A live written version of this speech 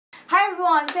Hi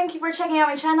everyone! Thank you for checking out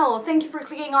my channel. Thank you for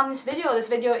clicking on this video. This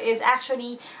video is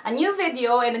actually a new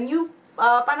video and a new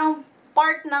parang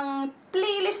part ng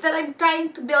playlist that I'm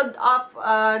trying to build up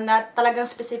na talagang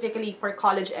specifically for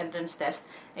college entrance test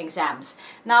exams.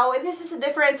 Now, this is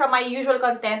different from my usual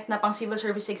content na pang civil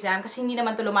service exam kasi hindi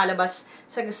naman to lumalabas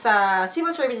sa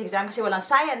civil service exam kasi walang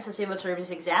science sa civil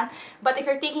service exam. But if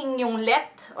you're taking yung LET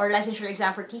or licensure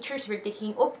exam for teachers, if you're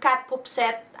taking UPCAT,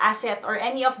 PUPCET, ASET, or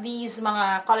any of these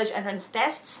mga college entrance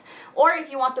tests, or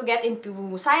if you want to get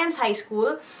into science high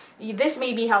school, this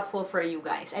may be helpful for you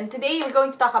guys. And today, we're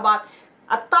going to talk about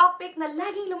a topic na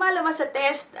laging lumalabas sa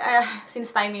test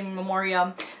since time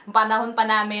immemorial. Panahon pa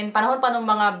ng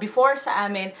mga before sa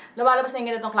amin, lumalabas na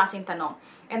yung ganitong klaseng tanong.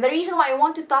 And the reason why I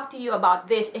want to talk to you about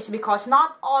this is because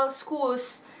not all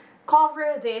schools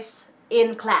cover this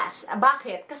in class.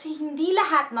 Bakit? Kasi hindi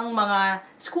lahat ng mga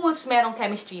schools merong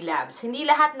chemistry labs. Hindi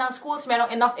lahat ng schools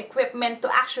merong enough equipment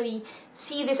to actually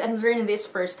see this and learn this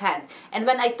firsthand. And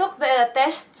when I took the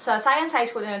test sa Science High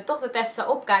School and I took the test sa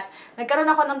UPCAT, nagkaroon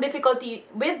ako ng difficulty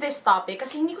with this topic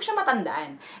kasi hindi ko siya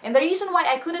matandaan. And the reason why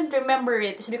I couldn't remember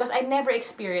it is because I never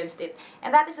experienced it.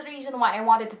 And that is the reason why I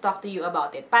wanted to talk to you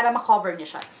about it, para ma-cover niyo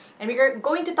siya. And we're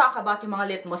going to talk about yung mga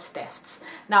litmus tests.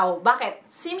 Now, bakit?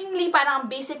 Seemingly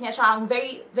parang basic niya siya,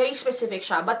 very, very specific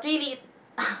siya. But really,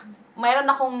 mayroon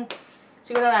akong,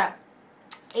 siguro na,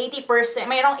 80%,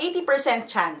 mayroong 80%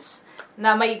 chance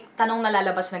na may tanong na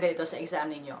lalabas na ganito sa exam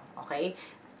ninyo. Okay?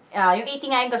 Yung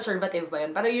 80 nga yung conservative ba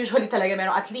yun? Pero usually talaga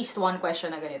mayroong at least one question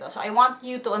na ganito. So, I want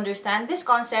you to understand this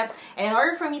concept. And in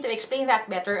order for me to explain that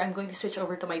better, I'm going to switch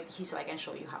over to my PC so I can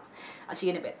show you how. I'll see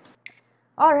you in a bit.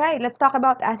 Alright, let's talk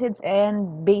about acids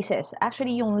and bases.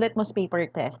 Actually, yung litmus paper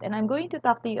test. And I'm going to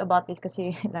talk to you about this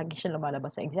kasi lagi siya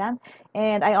lumalabas sa exam.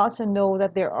 And I also know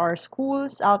that there are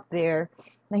schools out there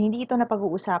na hindi ito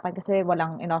napag-uusapan kasi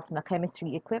walang enough na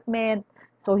chemistry equipment.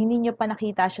 So, hindi nyo pa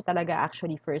nakita siya talaga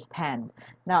actually firsthand.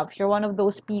 Now, if you're one of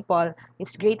those people,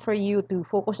 it's great for you to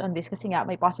focus on this kasi nga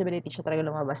may possibility siya talaga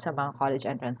lumabas sa mga college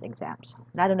entrance exams.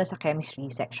 Lalo na sa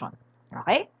chemistry section.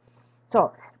 Okay?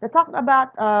 So, let's talk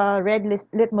about red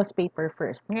litmus paper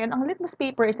first. Ngayon, ang litmus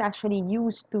paper is actually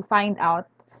used to find out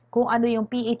kung ano yung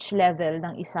pH level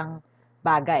ng isang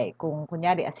bagay. Kung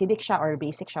kunyari acidic siya or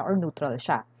basic siya or neutral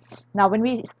siya. Now, when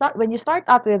you start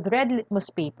out with red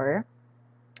litmus paper,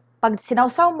 pag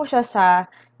sinawsaw mo siya sa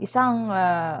isang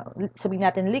sabihin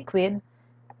natin liquid,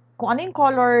 kung ano yung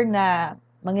color na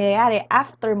mangyayari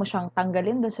after mo siyang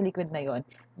tanggalin doon sa liquid na yon,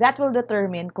 that will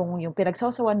determine kung yung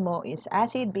pinagsawsawan mo is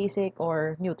acid, basic,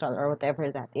 or neutral, or whatever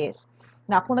that is.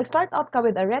 Now, kung nag-start out ka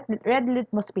with a red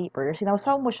litmus paper,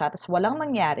 sinawsaw mo siya, tapos walang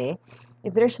nangyari,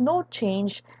 if there's no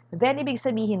change, then ibig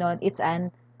sabihin nun, it's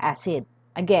an acid.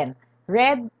 Again,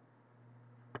 red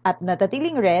at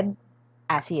natatiling red,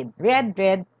 acid. Red,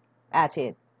 red,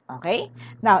 acid. Okay?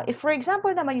 Now, if for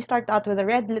example naman you start out with a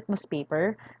red litmus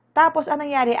paper, tapos, anong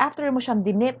nangyari? After mo siyang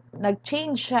dinip,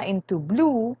 nag-change siya into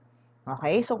blue.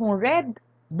 Okay? So, kung red,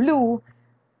 blue,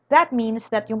 that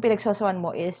means that yung pinagsasawan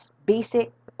mo is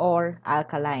basic or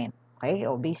alkaline. Okay?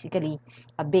 O basically,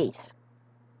 a base.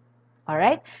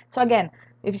 Alright? So, again,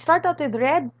 if you start out with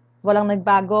red, walang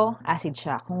nagbago, acid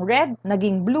siya. Kung red,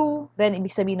 naging blue, then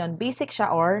ibig sabihin nun, basic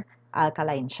siya or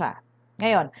alkaline siya.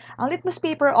 Ngayon, ang litmus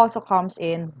paper also comes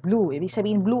in blue. Ibig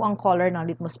sabihin, blue ang color ng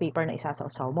litmus paper na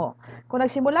isasawsaw mo. Kung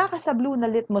nagsimula ka sa blue na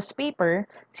litmus paper,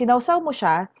 sinawsaw mo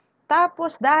siya,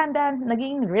 tapos dahan-dahan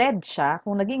naging red siya.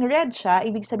 Kung naging red siya,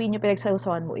 ibig sabihin yung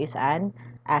pinagsawsawan mo is an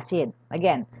acid.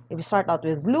 Again, if you start out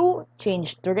with blue,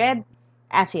 change to red,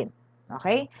 acid.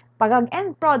 Okay? Pag ang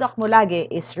end product mo lagi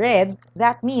is red,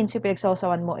 that means yung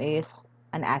pinagsawsawan mo is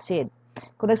an acid.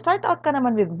 Kung nag-start out ka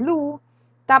naman with blue,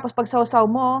 tapos pag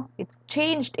sawsaw mo, it's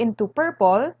changed into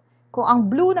purple. Kung ang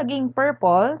blue naging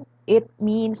purple, it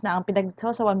means na ang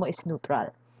pinagsawsawan mo is neutral.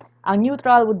 Ang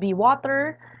neutral would be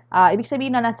water. Ibig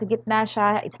sabihin na nasa gitna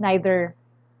siya, it's neither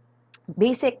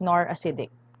basic nor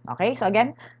acidic. Okay? So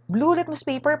again, blue litmus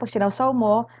paper, pag sinawsaw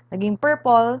mo, naging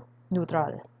purple,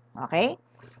 neutral. Okay?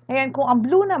 Ngayon, kung ang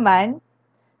blue naman,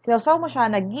 sinawsaw mo siya,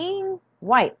 naging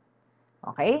white.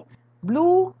 Okay?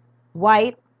 Blue,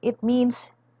 white, it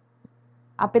means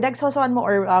ang pinagsawsawan mo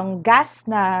or ang gas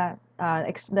na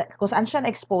kung saan siya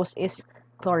na-expose is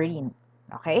chlorine.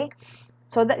 Okay?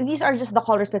 So, these are just the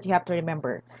colors that you have to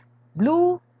remember.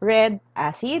 Blue, red,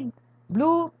 acid.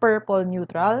 Blue, purple,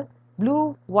 neutral.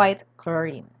 Blue, white,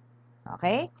 chlorine.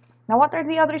 Okay? Now, what are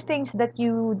the other things that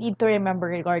you need to remember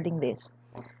regarding this?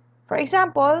 For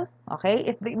example, okay,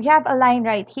 if we have a line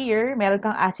right here, meron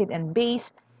kang acid and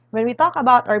base. When we talk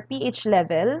about our pH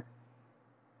level,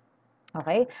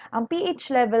 okay, ang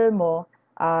pH level mo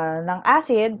ng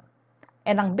acid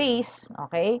And ang base,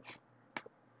 okay,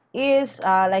 is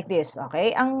like this,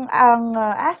 okay? Ang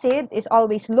acid is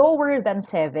always lower than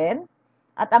 7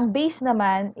 at ang base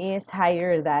naman is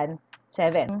higher than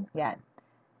 7. Yan.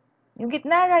 Yung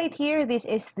gitna right here, this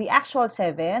is the actual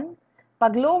 7.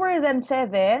 Pag lower than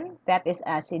 7, that is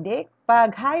acidic.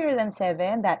 Pag higher than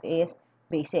 7, that is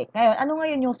basic. Ngayon, ano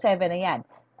ngayon yung 7 na yan?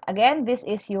 Again, this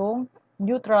is yung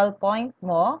neutral point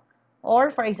mo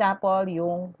or for example,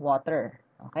 yung water.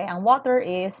 Okay? Ang water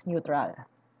is neutral.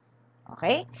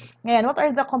 Okay? Ngayon, what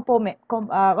are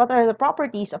the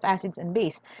properties of acids and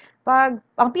base? Pag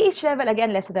ang pH level,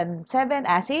 again, less than 7,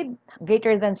 acid.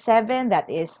 Greater than 7, that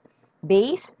is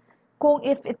base. Kung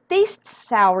if it tastes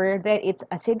sour, then it's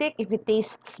acidic. If it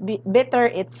tastes bitter,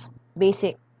 it's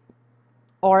basic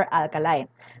or alkaline.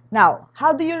 Now,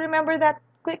 how do you remember that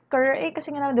quicker? Eh,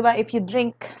 kasi nga naman, di ba, if you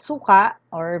drink suka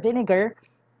or vinegar,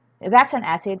 that's an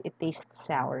acid, it tastes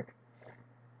sour.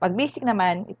 Pag basic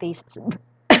naman, it tastes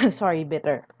sorry,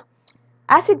 bitter.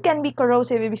 Acid can be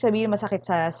corrosive, ibig sabihin masakit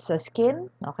sa skin,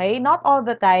 okay? Not all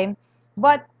the time,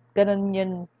 but ganun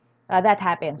yun, that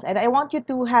happens. And I want you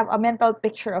to have a mental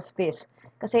picture of this.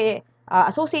 Kasi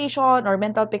association or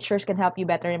mental pictures can help you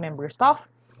better remember stuff.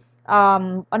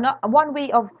 One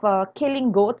way of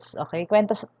killing goats, okay?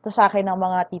 Kwento to sa akin ng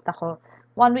mga tita ko.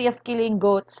 One way of killing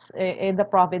goats in the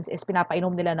province is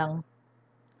pinapainom nila ng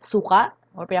suka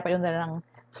or pinapainom nila ng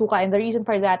suka. And the reason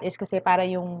for that is kasi para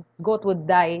yung goat would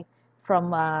die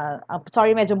from,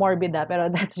 sorry, medyo morbid pero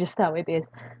that's just how it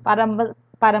is.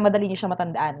 Para madali niyo siya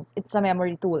matandaan. It's a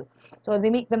memory tool. So,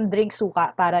 they make them drink suka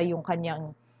para yung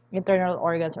kanyang internal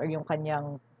organs or yung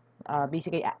kanyang,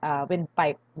 basically,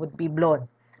 windpipe would be blown.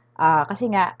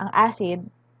 Kasi nga, ang acid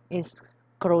is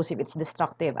corrosive, it's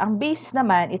destructive. Ang base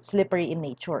naman, it's slippery in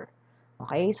nature.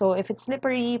 Okay? So, if it's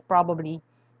slippery, probably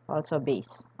also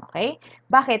base. Okay?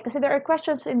 Bakit? Kasi there are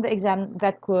questions in the exam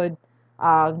that could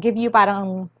give you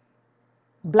parang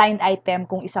blind item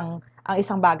kung ang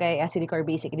isang bagay acidic or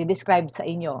basic. I-describe sa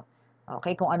inyo.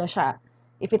 Okay? Kung ano siya.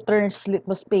 If it turns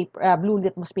litmus paper, blue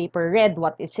litmus paper red,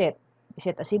 what is it? Is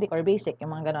it acidic or basic?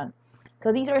 Yung mga ganon.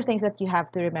 So, these are things that you have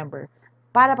to remember.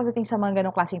 Para pagdating sa mga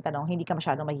ganong klaseng tanong, hindi ka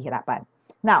masyadong mahihirapan.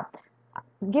 Now,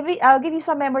 I'll give you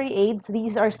some memory aids.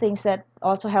 These are things that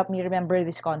also help me remember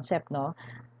this concept, no?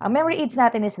 Ang memory aids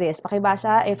natin is this.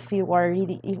 Pakibasa, if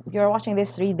you're watching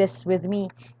this, read this with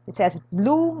me. It says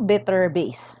blue bitter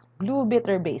base. Blue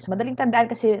bitter base. Madaling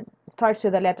tandaan kasi it starts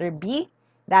with the letter B.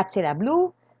 That's it. Blue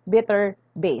bitter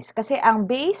base. Kasi ang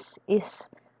base is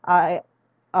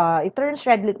it turns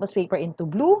red litmus paper into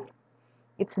blue.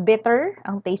 It's bitter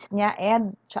ang taste niya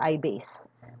and siya ay base.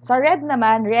 Sa red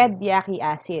naman, red yaki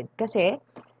acid. Kasi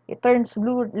it turns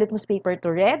blue litmus paper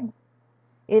to red.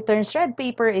 It turns red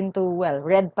paper into, well,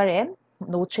 red pa rin.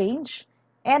 No change.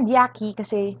 And yaki,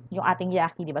 kasi yung ating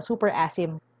yaki, di ba? Super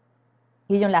asim.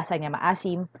 Yun yung lasa niya.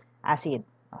 Maasim, acid.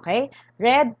 Okay?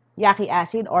 Red, yaki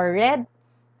acid, or red,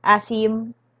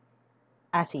 asim,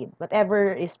 acid.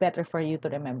 Whatever is better for you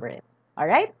to remember it.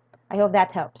 Alright? I hope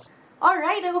that helps.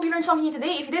 Alright, I hope you learned something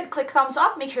today. If you did, click thumbs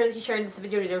up. Make sure that you share this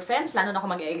video with your friends, lalo na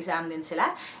kung mag-exam din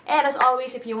sila. And as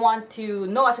always, if you want to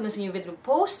know as soon as new video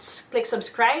posts, click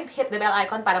subscribe, hit the bell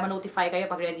icon para ma-notify kayo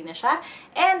pag ready na siya.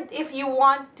 And if you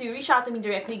want to reach out to me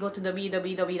directly, go to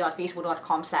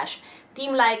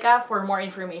www.facebook.com/Team Lyqa for more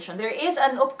information. There is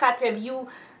an UPCAT review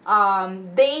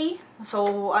day.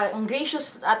 So, ang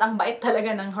gracious at ang bait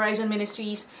talaga ng Horizon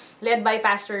Ministries, led by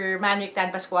Pastor Manric Tan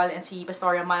Pascual and si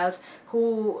Pastora Miles,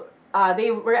 who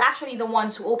they were actually the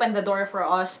ones who opened the door for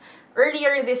us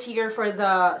earlier this year for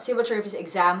the civil service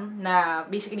exam na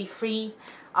basically free.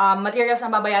 Materials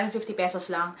na babayaran 50 pesos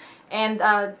lang. And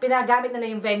pinagamit nila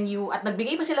yung venue at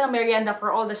nagbigay pa sila ng merienda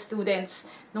for all the students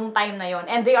nung time na yon.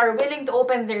 And they are willing to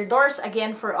open their doors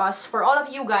again for us, for all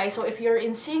of you guys. So if you're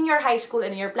in senior high school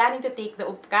and you're planning to take the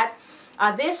UPCAT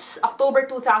this October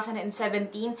 2017,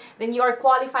 then you are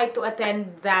qualified to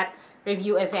attend that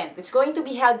review event. It's going to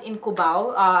be held in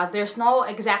Cubao. There's no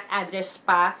exact address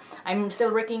pa. I'm still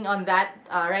working on that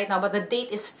right now, but the date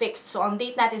is fixed. So, ang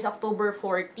date natin is October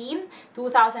 14,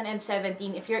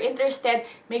 2017. If you're interested,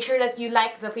 make sure that you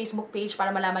like the Facebook page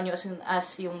para malaman nyo as soon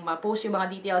as yung post yung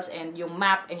mga details and yung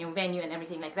map and yung venue and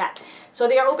everything like that. So,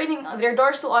 they are opening their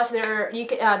doors to us.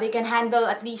 They can handle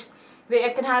at least, they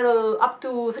can handle up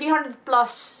to 300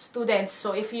 plus students.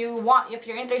 So if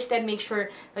you're interested, make sure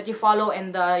that you follow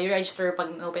and you register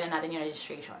pag open na natin yung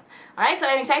registration. Alright, so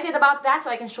I'm excited about that,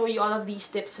 so I can show you all of these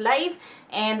tips live.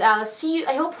 And I'll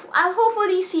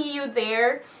hopefully see you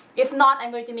there If not,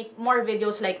 I'm going to make more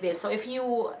videos like this. So if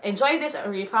you enjoyed this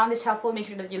or you found this helpful, make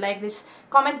sure that you like this.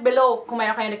 Comment below kung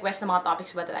mayroon kayong request ng mga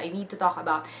topics ba that I need to talk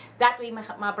about. That way,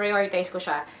 ma-prioritize ko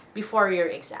siya before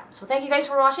your exam. So thank you guys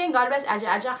for watching. God bless.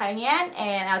 Aja, kaya niyan.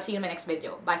 And I'll see you in my next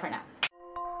video. Bye for now.